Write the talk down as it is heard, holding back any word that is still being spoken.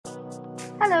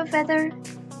Hello, Feather!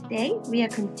 Today we are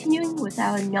continuing with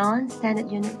our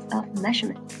non-standard units of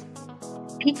measurements.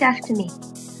 Repeat after me.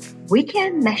 We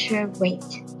can measure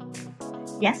weight.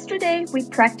 Yesterday we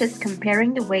practiced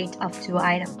comparing the weight of two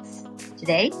items.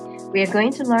 Today we are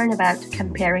going to learn about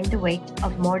comparing the weight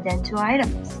of more than two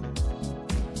items.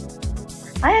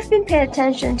 I have been paying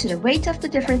attention to the weight of the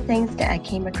different things that I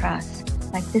came across.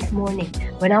 Like this morning,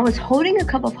 when I was holding a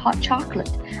cup of hot chocolate,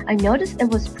 I noticed it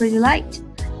was pretty light.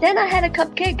 Then I had a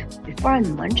cupcake. Before I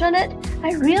munched on it,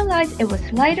 I realized it was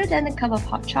lighter than a cup of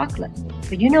hot chocolate.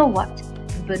 But you know what?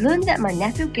 The balloon that my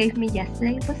nephew gave me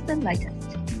yesterday was the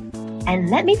lightest.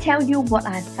 And let me tell you what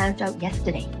I found out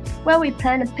yesterday. Well, we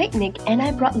planned a picnic and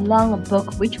I brought along a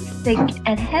book which was thick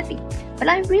and heavy. But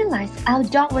I realized our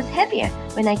dog was heavier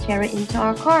when I carried it into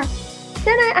our car.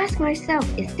 Then I asked myself,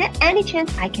 is there any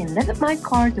chance I can lift my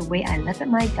car the way I lifted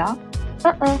my dog?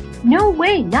 No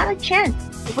way, not a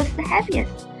chance. It was the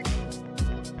heaviest.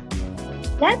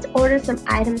 Let's order some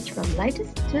items from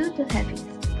lightest to the heaviest.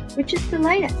 Which is the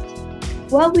lightest?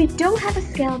 Well, we don't have a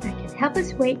scale that can help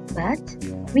us weigh, but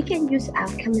we can use our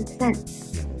common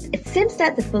sense. It seems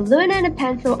that the balloon and the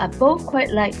pencil are both quite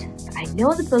light. I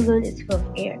know the balloon is full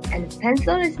of air and the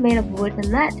pencil is made of wood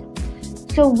and lead.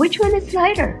 So which one is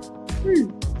lighter?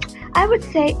 I would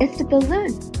say it's the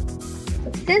balloon.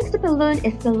 But since the balloon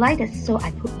is the lightest, so I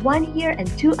put one here and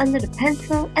two under the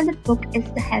pencil, and the book is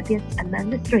the heaviest among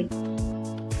the three.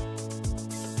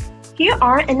 Here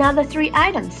are another three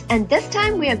items, and this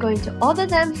time we are going to order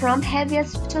them from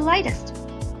heaviest to lightest.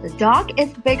 The dog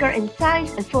is bigger in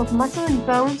size and full of muscle and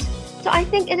bones, so I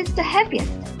think it is the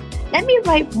heaviest. Let me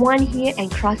write one here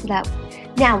and cross it out.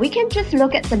 Now we can just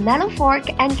look at the metal fork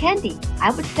and candy.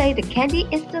 I would say the candy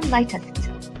is the lightest.